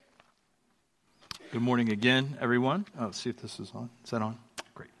Good morning again, everyone. Let's see if this is on. Is that on?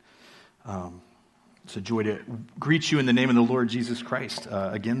 Great. It's a joy to greet you in the name of the Lord Jesus Christ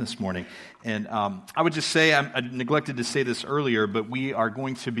again this morning. And I would just say, I neglected to say this earlier, but we are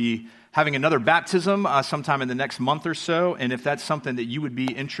going to be having another baptism sometime in the next month or so. And if that's something that you would be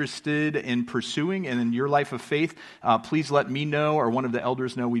interested in pursuing and in your life of faith, please let me know or one of the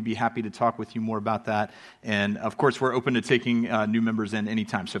elders know. We'd be happy to talk with you more about that. And of course, we're open to taking new members in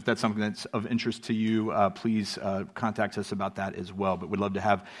anytime. So if that's something that's of interest to you, please contact us about that as well. But we'd love to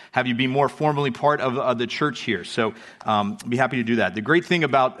have you be more formally part of the church here. So be happy to do that. The great thing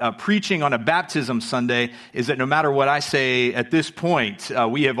about preaching on a baptism Sunday is that no matter what I say at this point,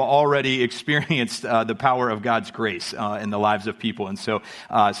 we have already experienced the power of God's grace in the lives of people. And so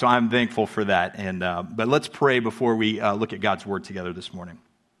I'm thankful for that. And but let's pray before we look at God's word together this morning.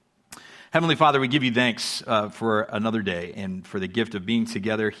 Heavenly Father, we give you thanks for another day and for the gift of being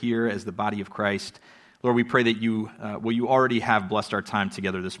together here as the body of Christ. Lord, we pray that you already have blessed our time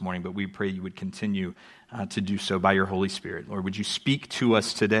together this morning, but we pray you would continue to do so by your Holy Spirit. Lord, would you speak to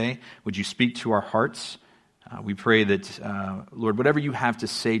us today? Would you speak to our hearts? We pray that, Lord, whatever you have to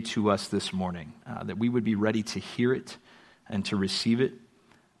say to us this morning, that we would be ready to hear it and to receive it.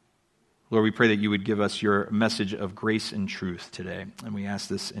 Lord, we pray that you would give us your message of grace and truth today. And we ask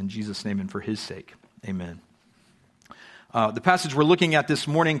this in Jesus' name and for his sake. Amen. The passage we're looking at this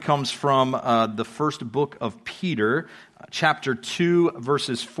morning comes from the first book of Peter, chapter 2,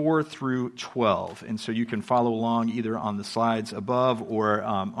 verses 4 through 12. And so you can follow along either on the slides above or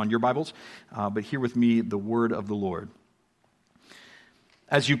on your Bibles. But hear with me the word of the Lord.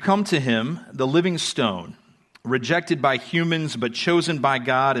 As you come to him, the living stone, rejected by humans but chosen by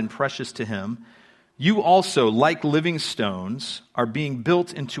God and precious to him, you also, like living stones, are being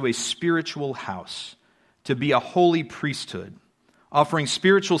built into a spiritual house, to be a holy priesthood, offering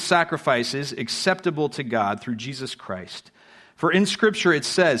spiritual sacrifices acceptable to God through Jesus Christ. For in Scripture it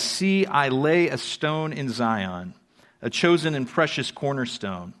says, "See, I lay a stone in Zion, a chosen and precious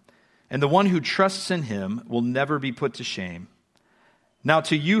cornerstone, and the one who trusts in him will never be put to shame." Now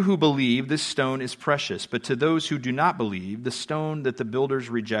to you who believe, this stone is precious, but to those who do not believe, the stone that the builders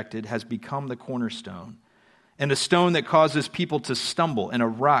rejected has become the cornerstone, and a stone that causes people to stumble, and a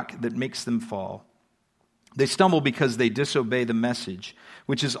rock that makes them fall. They stumble because they disobey the message,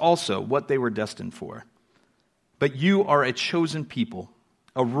 which is also what they were destined for. But you are a chosen people,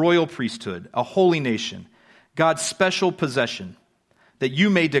 a royal priesthood, a holy nation, God's special possession, that you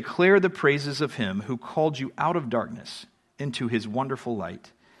may declare the praises of him who called you out of darkness into his wonderful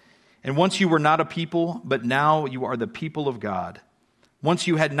light. And once you were not a people, but now you are the people of God. Once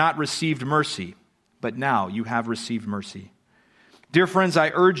you had not received mercy, but now you have received mercy. Dear friends,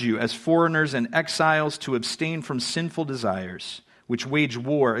 I urge you as foreigners and exiles to abstain from sinful desires, which wage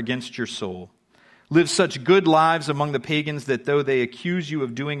war against your soul. Live such good lives among the pagans that though they accuse you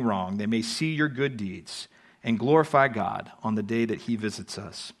of doing wrong, they may see your good deeds and glorify God on the day that he visits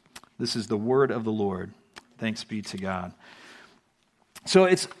us. This is the word of the Lord. Thanks be to God. So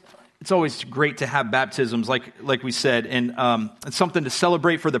it's always great to have baptisms, like we said, and it's something to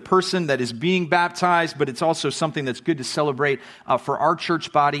celebrate for the person that is being baptized, but it's also something that's good to celebrate for our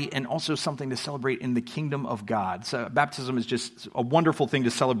church body, and also something to celebrate in the kingdom of God. So baptism is just a wonderful thing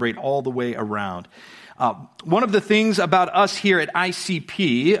to celebrate all the way around. One of the things about us here at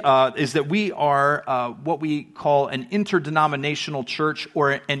ICP is that we are what we call an interdenominational church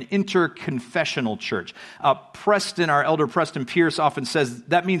or an interconfessional church. Our elder Preston Pierce often says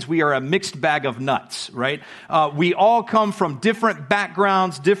that means we are a mixed bag of nuts, right? We all come from different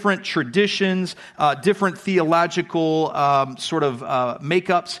backgrounds, different traditions, different theological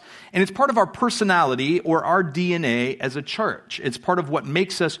makeups. And it's part of our personality or our DNA as a church. It's part of what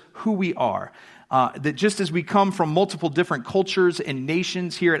makes us who we are. That just as we come from multiple different cultures and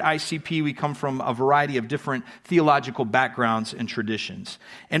nations here at ICP, we come from a variety of different theological backgrounds and traditions.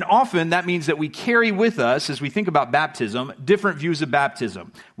 And often that means that we carry with us, as we think about baptism, different views of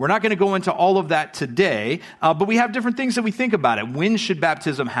baptism. We're not going to go into all of that today, but we have different things that we think about it. When should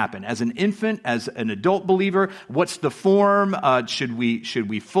baptism happen? As an infant, as an adult believer? What's the form? Should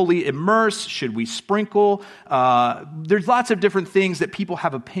we fully immerse? Should we sprinkle? There's lots of different things that people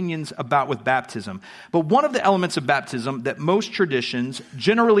have opinions about with baptism. But one of the elements of baptism that most traditions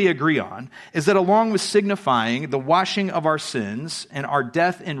generally agree on is that along with signifying the washing of our sins and our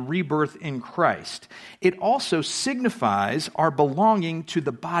death and rebirth in Christ, it also signifies our belonging to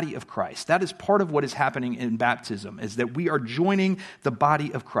the body of Christ. That is part of what is happening in baptism, is that we are joining the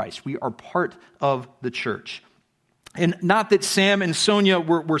body of Christ. We are part of the church. And not that Sam and Sonia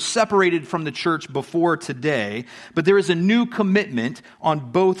were separated from the church before today, but there is a new commitment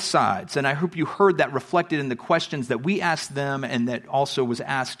on both sides. And I hope you heard that reflected in the questions that we asked them and that also was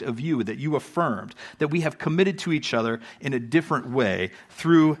asked of you, that you affirmed, that we have committed to each other in a different way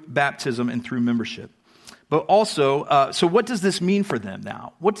through baptism and through membership. But also, so what does this mean for them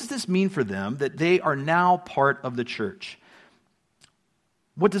now? What does this mean for them that they are now part of the church?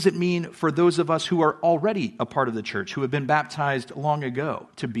 What does it mean for those of us who are already a part of the church, who have been baptized long ago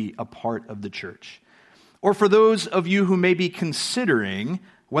to be a part of the church? Or for those of you who may be considering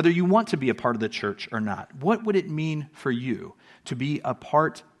whether you want to be a part of the church or not, what would it mean for you to be a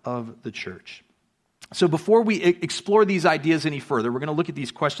part of the church? So before we explore these ideas any further, we're going to look at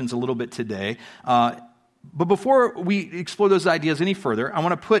these questions a little bit today. But before we explore those ideas any further, I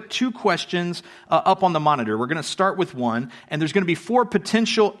want to put two questions up on the monitor. We're going to start with one, and there's going to be 4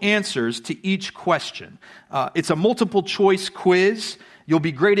 potential answers to each question. It's a multiple choice quiz. You'll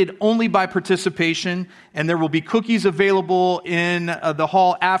be graded only by participation, and there will be cookies available in the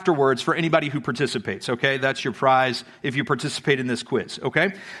hall afterwards for anybody who participates, okay? That's your prize if you participate in this quiz,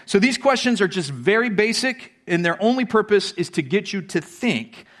 okay? So these questions are just very basic, and their only purpose is to get you to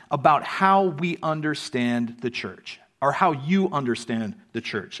think about how we understand the church, or how you understand the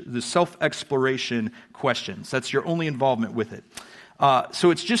church, the self-exploration questions. That's your only involvement with it.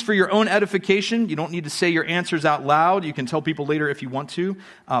 So it's just for your own edification. You don't need to say your answers out loud. You can tell people later if you want to,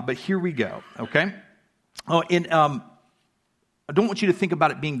 but here we go, okay? Oh, and I don't want you to think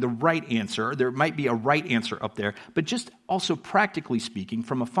about it being the right answer. There might be a right answer up there, but just also practically speaking,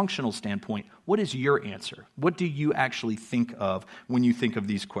 from a functional standpoint, what is your answer? What do you actually think of when you think of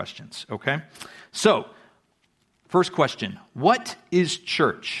these questions, okay? So, first question, what is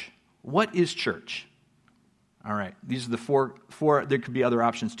church? What is church? All right, these are the four, there could be other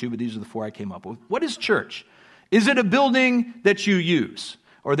options too, but these are the 4 I came up with. What is church? Is it a building that you use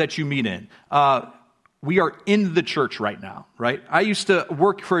or that you meet in? We are in the church right now, right? I used to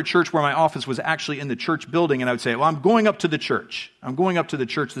work for a church where my office was actually in the church building, and I would say, well, I'm going up to the church. I'm going up to the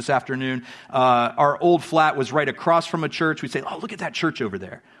church this afternoon. Our old flat was right across from a church. We'd say, oh, look at that church over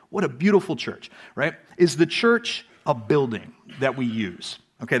there. What a beautiful church, right? Is the church a building that we use?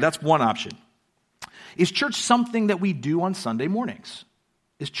 Okay, that's one option. Is church something that we do on Sunday mornings?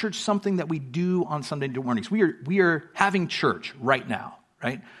 Is church something that we do on Sunday mornings? We are having church right now.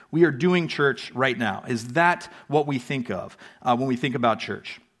 Right? We are doing church right now. Is that what we think of when we think about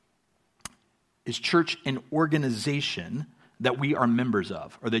church? Is church an organization that we are members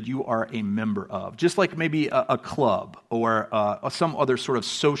of or that you are a member of? Just like maybe a club or some other sort of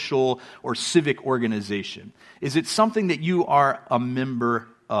social or civic organization. Is it something that you are a member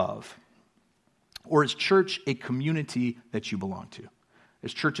of? Or is church a community that you belong to?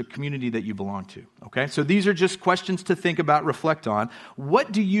 Is church a community that you belong to? Okay, so these are just questions to think about, reflect on.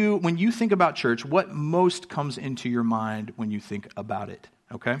 What do you, when you think about church, what most comes into your mind when you think about it?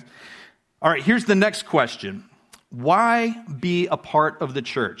 Okay, all right, here's the next question. Why be a part of the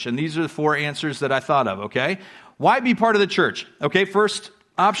church? And these are the 4 answers that I thought of, okay? Why be part of the church? Okay, first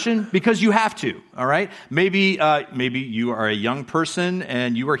option, because you have to, all right? Maybe you are a young person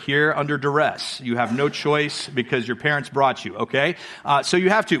and you are here under duress. You have no choice because your parents brought you, okay? So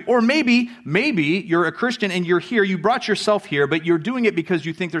you have to. Or maybe you're a Christian and you're here, you brought yourself here, but you're doing it because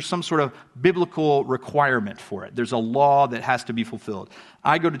you think there's some sort of biblical requirement for it. There's a law that has to be fulfilled.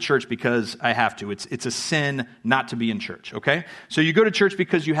 I go to church because I have to. It's a sin not to be in church, okay? So you go to church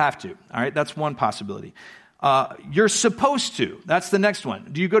because you have to, all right? That's one possibility. You're supposed to. That's the next one.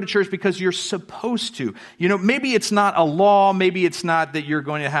 Do you go to church because you're supposed to? You know, maybe it's not a law. Maybe it's not that you're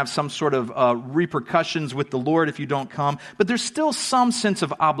going to have some sort of repercussions with the Lord if you don't come. But there's still some sense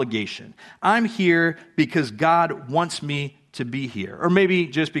of obligation. I'm here because God wants me to be here. Or maybe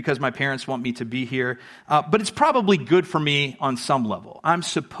just because my parents want me to be here. But it's probably good for me on some level. I'm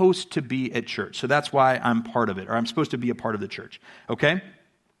supposed to be at church. So that's why I'm part of it. Or I'm supposed to be a part of the church. Okay?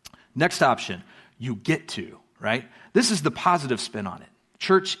 Next option. You get to, right? This is the positive spin on it.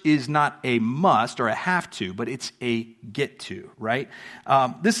 Church is not a must or a have to, but it's a get to, right?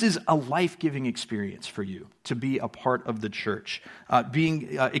 This is a life-giving experience for you to be a part of the church,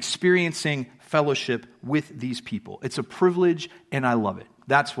 experiencing fellowship with these people. It's a privilege, and I love it.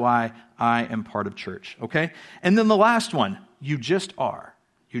 That's why I am part of church, okay? And then the last one, you just are.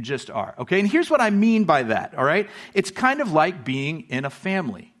 You just are, okay? And here's what I mean by that, all right? It's kind of like being in a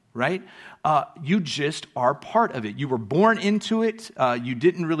family. right? You just are part of it. You were born into it. You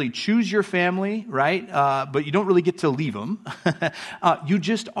didn't really choose your family, right? But you don't really get to leave them. You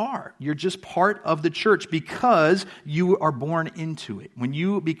just are. You're just part of the church because you are born into it. When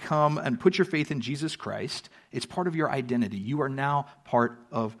you become and put your faith in Jesus Christ, it's part of your identity. You are now part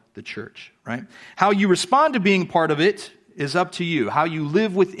of the church, right? How you respond to being part of it is up to you. How you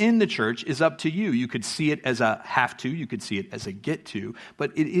live within the church is up to you. You could see it as a have to, you could see it as a get to,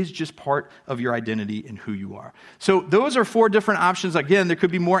 but it is just part of your identity and who you are. So those are 4 different options. Again, there could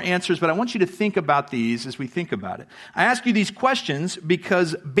be more answers, but I want you to think about these as we think about it. I ask you these questions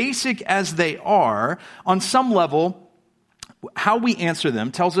because basic as they are, on some level, how we answer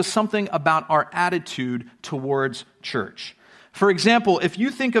them tells us something about our attitude towards church. For example, if you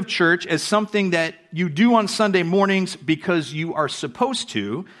think of church as something that you do on Sunday mornings because you are supposed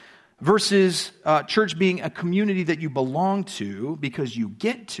to, versus church being a community that you belong to because you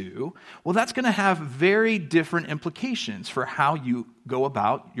get to, well, that's going to have very different implications for how you go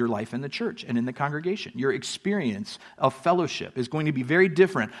about your life in the church and in the congregation. Your experience of fellowship is going to be very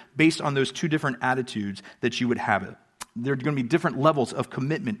different based on those 2 different attitudes that you would have it. There are going to be different levels of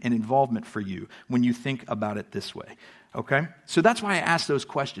commitment and involvement for you when you think about it this way. Okay? So that's why I ask those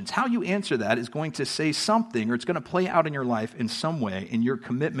questions. How you answer that is going to say something, or it's going to play out in your life in some way in your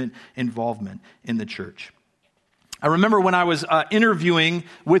commitment, involvement in the church. I remember when I was interviewing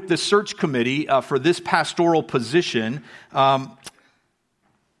with the search committee for this pastoral position,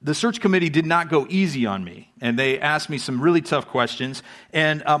 the search committee did not go easy on me, and they asked me some really tough questions.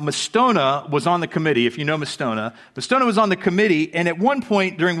 And Mastona was on the committee, if you know Mastona. Mastona was on the committee, and at one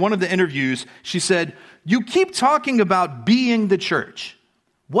point during one of the interviews, she said, "You keep talking about being the church.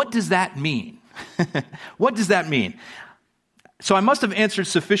 What does that mean?" What does that mean? So I must have answered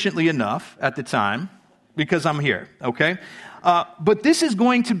sufficiently enough at the time, because I'm here, okay? But this is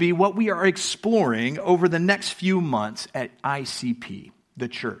going to be what we are exploring over the next few months at ICP. The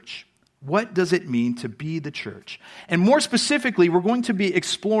church. What does it mean to be the church? And more specifically, we're going to be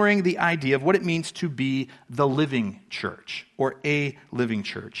exploring the idea of what it means to be the living church or a living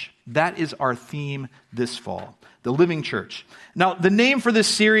church. That is our theme this fall, the living church. Now, the name for this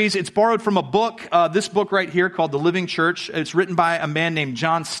series, it's borrowed from a book, this book right here called The Living Church. It's written by a man named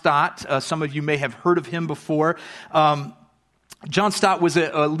John Stott. Some of you may have heard of him before. John Stott was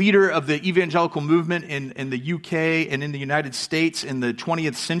a leader of the evangelical movement in the UK and in the United States in the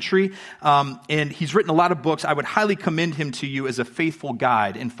 20th century, and he's written a lot of books. I would highly commend him to you as a faithful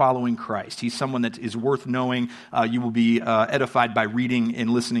guide in following Christ. He's someone that is worth knowing. You will be edified by reading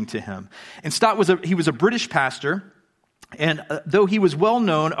and listening to him. And Stott was a British pastor. And though he was well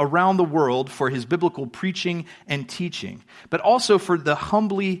known around the world for his biblical preaching and teaching, but also for the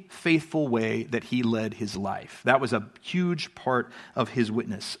humbly faithful way that he led his life. That was a huge part of his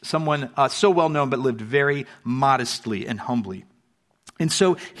witness. Someone so well known but lived very modestly and humbly. And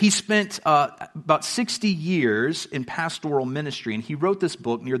so he spent about 60 years in pastoral ministry, and he wrote this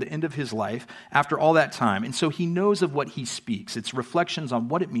book near the end of his life after all that time. And so he knows of what he speaks. It's reflections on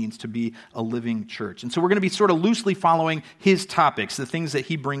what it means to be a living church. And so we're going to be sort of loosely following his topics, the things that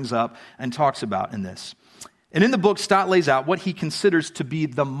he brings up and talks about in this. And in the book, Stott lays out what he considers to be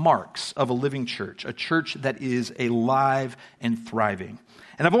the marks of a living church, a church that is alive and thriving.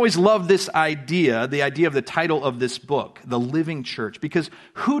 And I've always loved this idea, the idea of the title of this book, The Living Church, because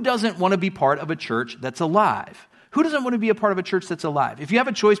who doesn't want to be part of a church that's alive? Who doesn't want to be a part of a church that's alive? If you have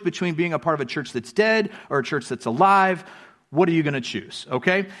a choice between being a part of a church that's dead or a church that's alive, what are you going to choose,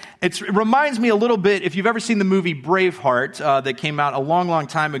 okay? It reminds me a little bit, if you've ever seen the movie Braveheart that came out a long, long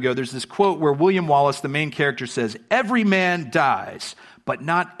time ago, there's this quote where William Wallace, the main character, says, "Every man dies, but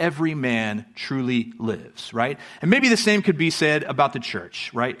not every man truly lives," right? And maybe the same could be said about the church,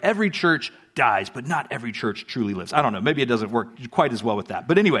 right? Every church dies, but not every church truly lives. I don't know, maybe it doesn't work quite as well with that.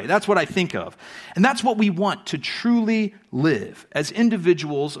 But anyway, that's what I think of. And that's what we want, to truly live as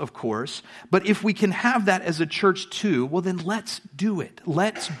individuals, of course. But if we can have that as a church too, well then let's do it.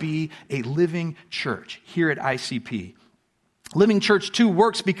 Let's be a living church here at ICP. Living church too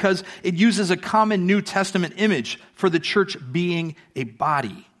works because it uses a common New Testament image for the church being a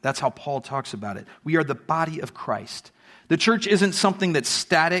body. That's how Paul talks about it. We are the body of Christ. The church isn't something that's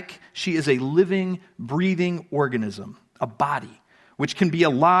static. She is a living, breathing organism, a body, which can be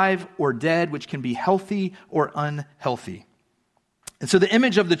alive or dead, which can be healthy or unhealthy. And so the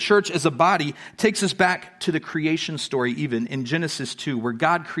image of the church as a body takes us back to the creation story, even in Genesis 2, where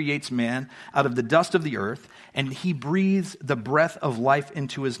God creates man out of the dust of the earth, and he breathes the breath of life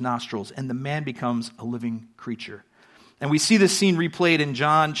into his nostrils, and the man becomes a living creature. And we see this scene replayed in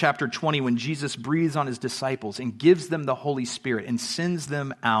John chapter 20 when Jesus breathes on his disciples and gives them the Holy Spirit and sends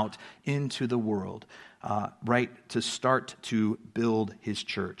them out into the world, to start to build his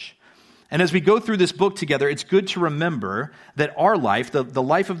church. And as we go through this book together, it's good to remember that our life, the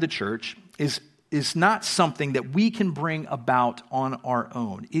life of the church, is not something that we can bring about on our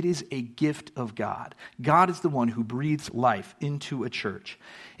own. It is a gift of God. God is the one who breathes life into a church.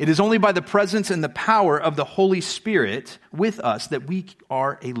 It is only by the presence and the power of the Holy Spirit with us that we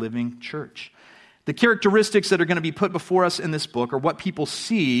are a living church. The characteristics that are going to be put before us in this book are what people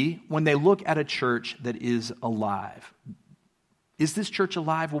see when they look at a church that is alive. Is this church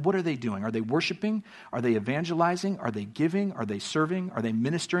alive? Well, what are they doing? Are they worshiping? Are they evangelizing? Are they giving? Are they serving? Are they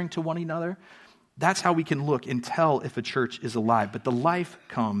ministering to one another? That's how we can look and tell if a church is alive. But the life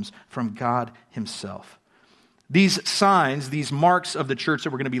comes from God himself. These signs, these marks of the church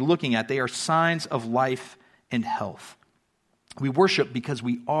that we're going to be looking at, they are signs of life and health. We worship because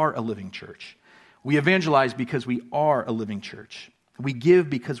we are a living church. We evangelize because we are a living church. We give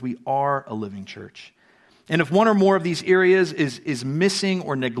because we are a living church. And if one or more of these areas is missing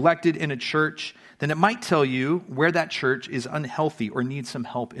or neglected in a church, then it might tell you where that church is unhealthy or needs some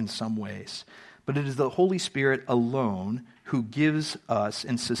help in some ways. But it is the Holy Spirit alone who gives us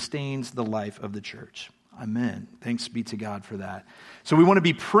and sustains the life of the church. Amen. Thanks be to God for that. So we want to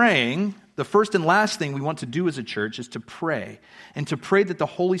be praying. The first and last thing we want to do as a church is to pray, and to pray that the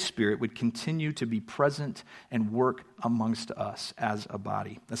Holy Spirit would continue to be present and work amongst us as a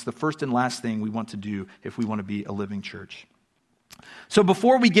body. That's the first and last thing we want to do if we want to be a living church. So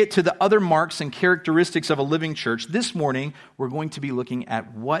before we get to the other marks and characteristics of a living church, this morning we're going to be looking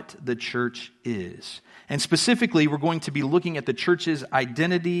at what the church is. And specifically, we're going to be looking at the church's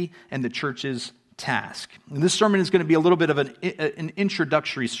identity and the church's task. And this sermon is going to be a little bit of an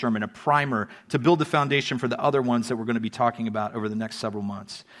introductory sermon, a primer to build the foundation for the other ones that we're going to be talking about over the next several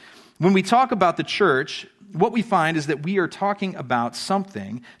months. When we talk about the church, what we find is that we are talking about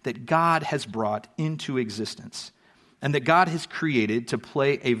something that God has brought into existence and that God has created to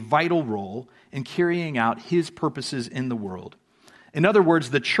play a vital role in carrying out his purposes in the world. In other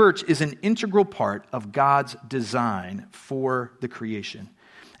words, the church is an integral part of God's design for the creation.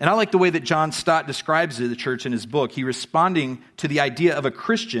 And I like the way that John Stott describes the church in his book. He's responding to the idea of a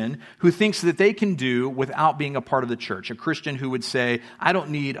Christian who thinks that they can do without being a part of the church. A Christian who would say, I don't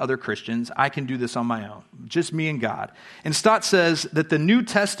need other Christians. I can do this on my own. Just me and God. And Stott says that the New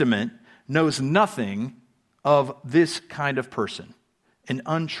Testament knows nothing of this kind of person, an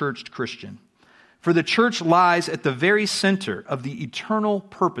unchurched Christian. For the church lies at the very center of the eternal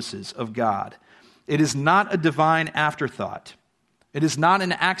purposes of God. It is not a divine afterthought. It is not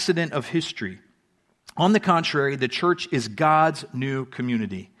an accident of history. On the contrary, the church is God's new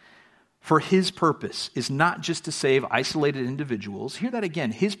community. For his purpose is not just to save isolated individuals. Hear that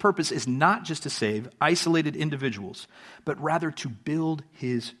again. His purpose is not just to save isolated individuals, but rather to build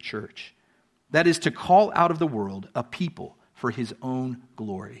his church. That is to call out of the world a people for his own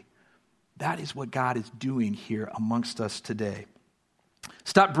glory. That is what God is doing here amongst us today.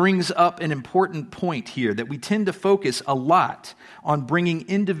 Stott brings up an important point here that we tend to focus a lot on bringing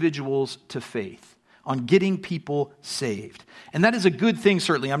individuals to faith, on getting people saved. And that is a good thing,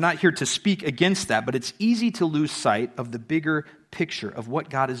 certainly. I'm not here to speak against that, but it's easy to lose sight of the bigger picture of what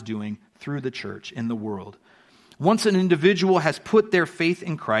God is doing through the church in the world. Once an individual has put their faith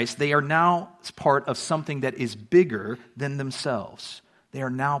in Christ, they are now part of something that is bigger than themselves. They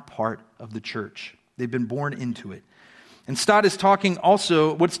are now part of the church. They've been born into it. And Stott is talking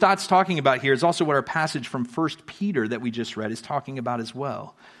also, what Stott's talking about here is also what our passage from 1 Peter that we just read is talking about as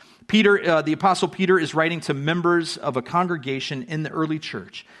well. Peter, the Apostle Peter, is writing to members of a congregation in the early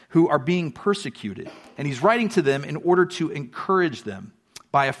church who are being persecuted. And he's writing to them in order to encourage them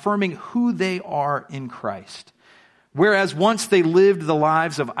by affirming who they are in Christ. Whereas once they lived the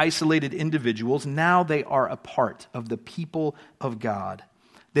lives of isolated individuals, now they are a part of the people of God.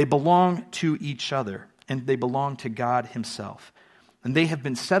 They belong to each other, and they belong to God himself. And they have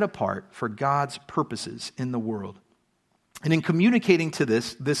been set apart for God's purposes in the world. And in communicating to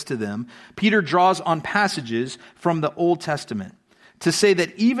this to them, Peter draws on passages from the Old Testament to say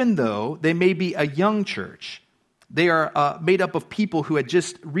that even though they may be a young church, they are made up of people who had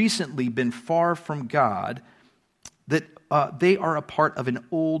just recently been far from God, that they are a part of an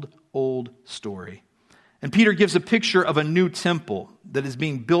old story. And Peter gives a picture of a new temple that is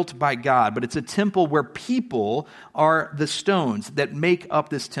being built by God, but it's a temple where people are the stones that make up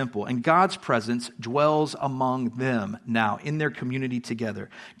this temple, and God's presence dwells among them now in their community together.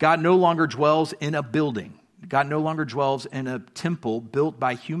 God no longer dwells in a building. God no longer dwells in a temple built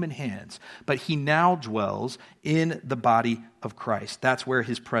by human hands, but he now dwells in the body of Christ. That's where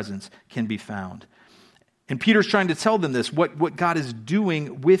his presence can be found. And Peter's trying to tell them this, what God is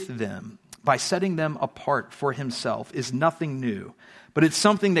doing with them by setting them apart for himself is nothing new, but it's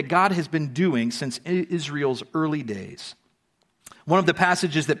something that God has been doing since Israel's early days. One of the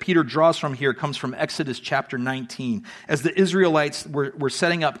passages that Peter draws from here comes from Exodus chapter 19. As the Israelites were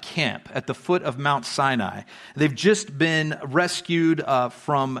setting up camp at the foot of Mount Sinai, they've just been rescued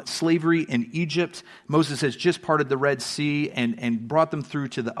from slavery in Egypt. Moses has just parted the Red Sea and brought them through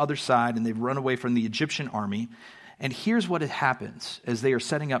to the other side, and they've run away from the Egyptian army. And here's what happens as they are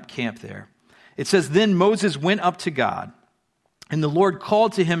setting up camp there. It says, "Then Moses went up to God, and the Lord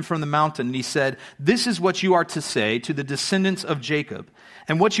called to him from the mountain, and he said, 'This is what you are to say to the descendants of Jacob,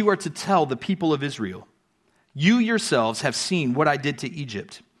 and what you are to tell the people of Israel. You yourselves have seen what I did to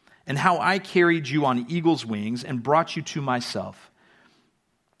Egypt, and how I carried you on eagle's wings and brought you to myself.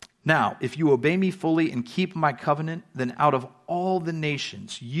 Now, if you obey me fully and keep my covenant, then out of all the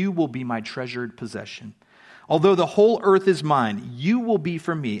nations you will be my treasured possession. Although the whole earth is mine, you will be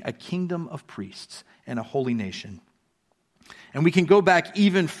for me a kingdom of priests and a holy nation.'" And we can go back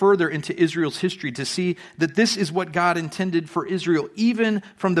even further into Israel's history to see that this is what God intended for Israel, even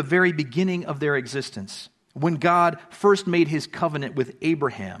from the very beginning of their existence. When God first made his covenant with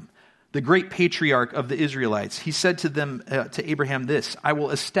Abraham, the great patriarch of the Israelites, he said to Abraham this, "I will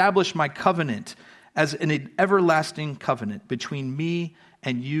establish my covenant as an everlasting covenant between me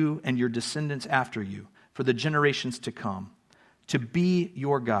and you and your descendants after you for the generations to come, to be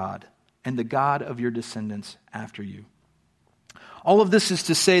your God and the God of your descendants after you." All of this is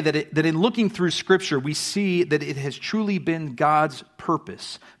to say that in looking through Scripture, we see that it has truly been God's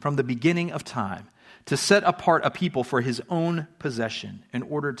purpose from the beginning of time to set apart a people for his own possession in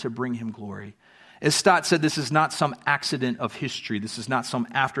order to bring him glory. As Stott said, this is not some accident of history. This is not some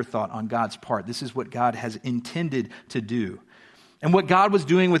afterthought on God's part. This is what God has intended to do. And what God was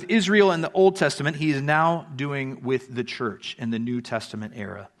doing with Israel in the Old Testament, he is now doing with the church in the New Testament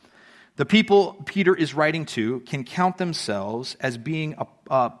era. The people Peter is writing to can count themselves as being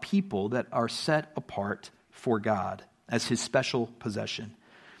a people that are set apart for God as his special possession.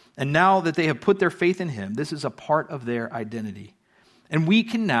 And now that they have put their faith in him, this is a part of their identity. And we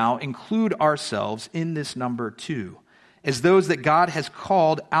can now include ourselves in this number too, as those that God has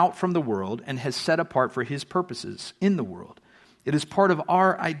called out from the world and has set apart for his purposes in the world. It is part of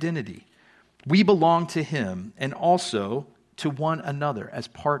our identity. We belong to him and also to one another as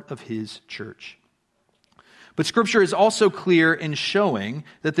part of his church. But Scripture is also clear in showing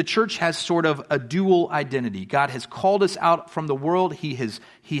that the church has sort of a dual identity. God has called us out from the world. He has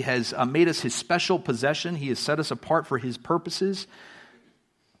made us his special possession. He has set us apart for his purposes.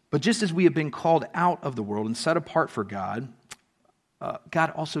 But just as we have been called out of the world and set apart for God,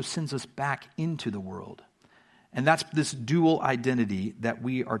 God also sends us back into the world. And that's this dual identity that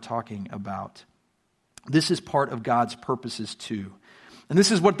we are talking about. This is part of God's purposes too. And this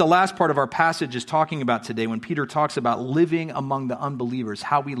is what the last part of our passage is talking about today when Peter talks about living among the unbelievers,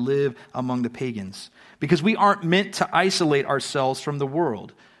 how we live among the pagans. Because we aren't meant to isolate ourselves from the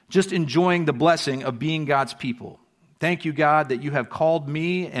world, just enjoying the blessing of being God's people. Thank you, God, that you have called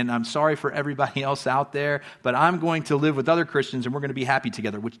me, and I'm sorry for everybody else out there, but I'm going to live with other Christians and we're going to be happy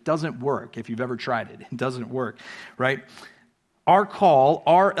together, which doesn't work if you've ever tried it. It doesn't work, right? Our call,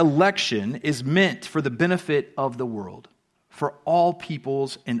 our election is meant for the benefit of the world, for all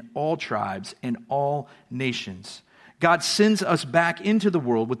peoples and all tribes and all nations. God sends us back into the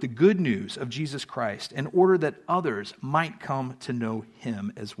world with the good news of Jesus Christ in order that others might come to know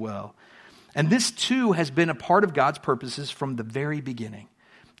him as well. And this too has been a part of God's purposes from the very beginning.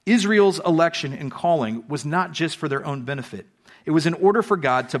 Israel's election and calling was not just for their own benefit. It was in order for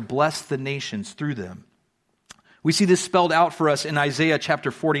God to bless the nations through them. We see this spelled out for us in Isaiah chapter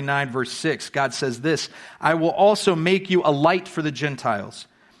 49, verse 6. God says this, "I will also make you a light for the Gentiles,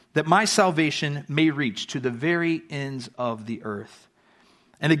 that my salvation may reach to the very ends of the earth."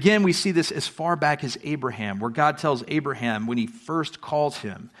 And again, we see this as far back as Abraham, where God tells Abraham when he first calls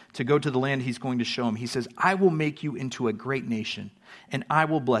him to go to the land he's going to show him, he says, "I will make you into a great nation, and I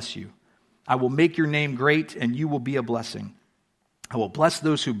will bless you. I will make your name great, and you will be a blessing. I will bless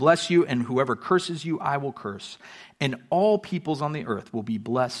those who bless you, and whoever curses you, I will curse. And all peoples on the earth will be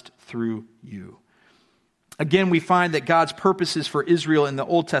blessed through you." Again, we find that God's purposes for Israel in the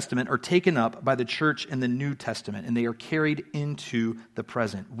Old Testament are taken up by the church in the New Testament, and they are carried into the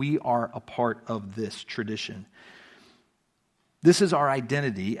present. We are a part of this tradition. This is our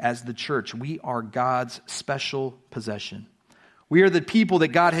identity as the church. We are God's special possession. We are the people that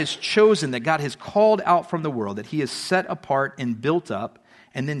God has chosen, that God has called out from the world, that he has set apart and built up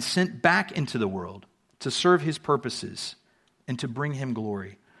and then sent back into the world to serve his purposes and to bring him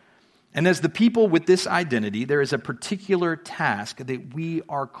glory. And as the people with this identity, there is a particular task that we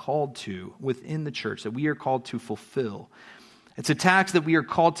are called to within the church, that we are called to fulfill. It's a task that we are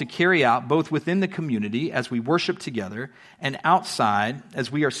called to carry out both within the community as we worship together and outside as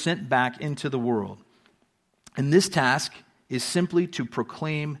we are sent back into the world. And this task is simply to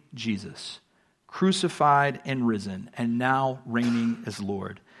proclaim Jesus, crucified and risen, and now reigning as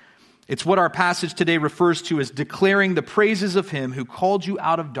Lord. It's what our passage today refers to as declaring the praises of him who called you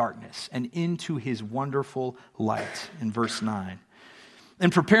out of darkness and into his wonderful light, in verse 9. In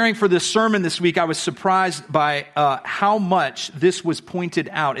preparing for this sermon this week, I was surprised by how much this was pointed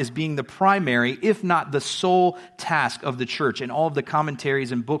out as being the primary, if not the sole task of the church in all of the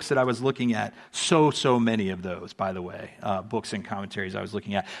commentaries and books that I was looking at. So many of those, by the way, books and commentaries I was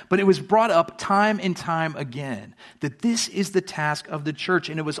looking at. But it was brought up time and time again that this is the task of the church,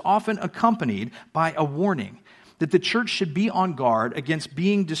 and it was often accompanied by a warning that the church should be on guard against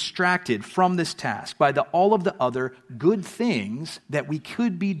being distracted from this task by all of the other good things that we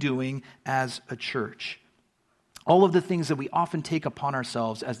could be doing as a church. All of the things that we often take upon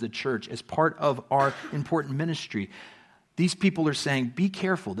ourselves as the church as part of our important ministry. These people are saying, be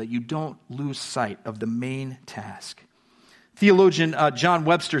careful that you don't lose sight of the main task. Theologian John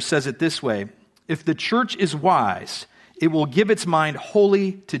Webster says it this way: if the church is wise, it will give its mind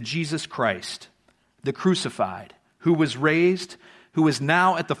wholly to Jesus Christ, the crucified, who was raised, who is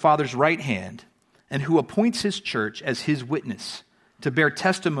now at the Father's right hand, and who appoints his church as his witness to bear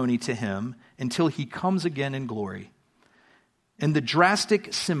testimony to him until he comes again in glory. In the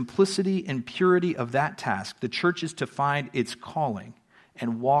drastic simplicity and purity of that task, the church is to find its calling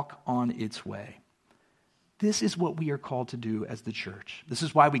and walk on its way. This is what we are called to do as the church. This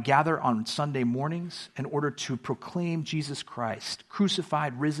is why we gather on Sunday mornings in order to proclaim Jesus Christ,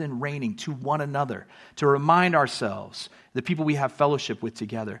 crucified, risen, reigning, to one another, to remind ourselves, the people we have fellowship with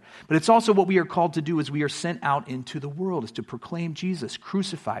together. But it's also what we are called to do as we are sent out into the world, is to proclaim Jesus,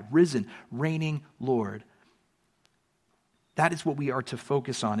 crucified, risen, reigning Lord. That is what we are to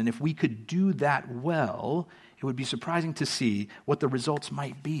focus on. And if we could do that well, it would be surprising to see what the results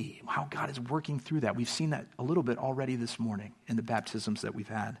might be, how God is working through that. We've seen that a little bit already this morning in the baptisms that we've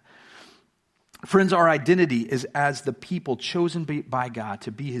had. Friends, our identity is as the people chosen by God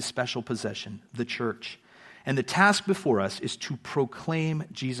to be his special possession, the church. And the task before us is to proclaim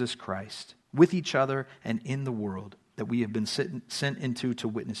Jesus Christ with each other and in the world that we have been sent into to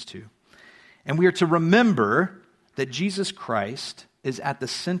witness to. And we are to remember that Jesus Christ is at the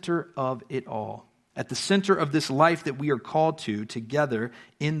center of it all, at the center of this life that we are called to together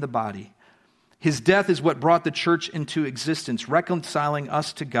in the body. His death is what brought the church into existence, reconciling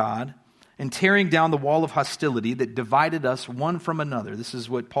us to God and tearing down the wall of hostility that divided us one from another. This is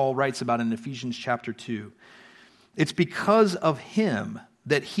what Paul writes about in Ephesians chapter 2. It's because of him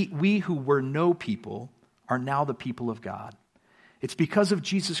that we who were no people are now the people of God. It's because of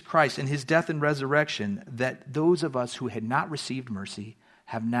Jesus Christ and his death and resurrection that those of us who had not received mercy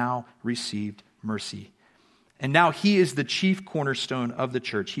have now received mercy. And now he is the chief cornerstone of the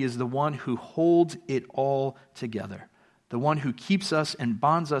church. He is the one who holds it all together, the one who keeps us and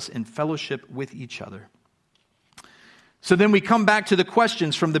bonds us in fellowship with each other. So then we come back to the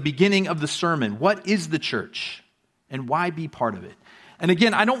questions from the beginning of the sermon. What is the church and why be part of it? And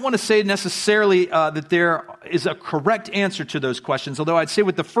again, I don't want to say necessarily that there is a correct answer to those questions, although I'd say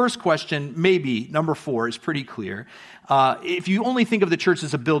with the first question, maybe, number 4, is pretty clear. If you only think of the church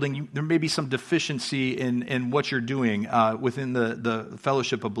as a building, there may be some deficiency in what you're doing within the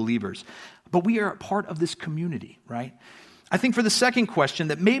fellowship of believers. But we are a part of this community, right? I think for the second question,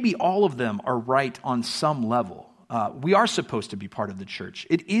 that maybe all of them are right on some level. We are supposed to be part of the church.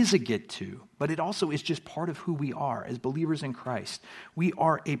 It is a get to, but it also is just part of who we are as believers in Christ. We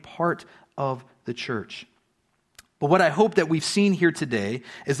are a part of the church. But what I hope that we've seen here today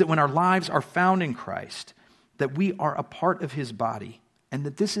is that when our lives are found in Christ, that we are a part of his body and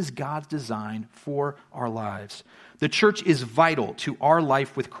that this is God's design for our lives. The church is vital to our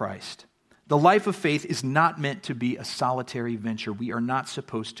life with Christ. The life of faith is not meant to be a solitary venture. We are not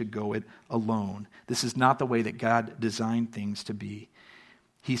supposed to go it alone. This is not the way that God designed things to be.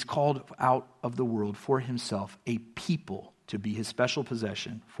 He's called out of the world for himself a people to be his special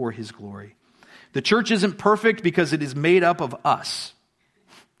possession for his glory. The church isn't perfect because it is made up of us,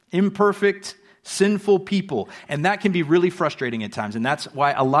 imperfect, sinful people. And that can be really frustrating at times. And that's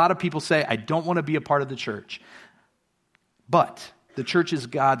why a lot of people say, I don't want to be a part of the church. But the church is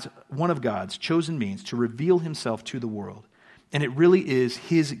one of God's chosen means to reveal himself to the world. And it really is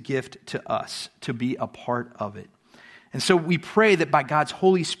his gift to us to be a part of it. And so we pray that by God's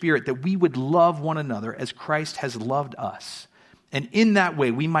Holy Spirit that we would love one another as Christ has loved us. And in that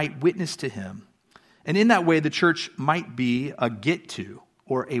way, we might witness to him. And in that way, the church might be a get to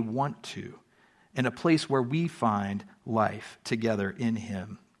or a want to, and a place where we find life together in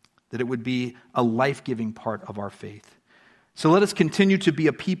him, that it would be a life-giving part of our faith. So let us continue to be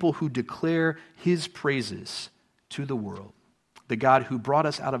a people who declare his praises to the world, the God who brought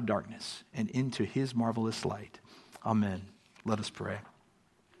us out of darkness and into his marvelous light. Amen. Let us pray.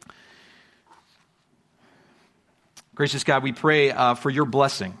 Gracious God, we pray for your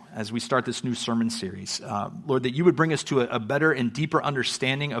blessing as we start this new sermon series. Lord, that you would bring us to a better and deeper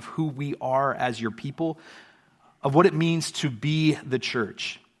understanding of who we are as your people, of what it means to be the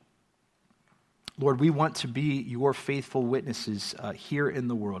church. Lord, we want to be your faithful witnesses here in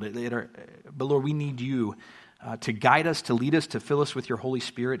the world. But Lord, we need you to guide us, to lead us, to fill us with your Holy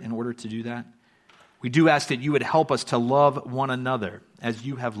Spirit in order to do that. We do ask that you would help us to love one another as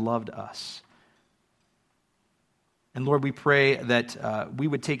you have loved us. And Lord, we pray that we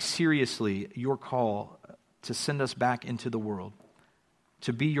would take seriously your call to send us back into the world,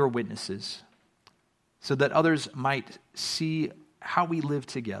 to be your witnesses, so that others might see how we live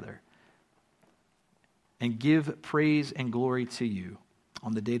together and give praise and glory to you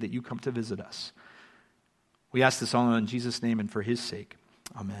on the day that you come to visit us. We ask this all in Jesus' name and for his sake.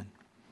 Amen.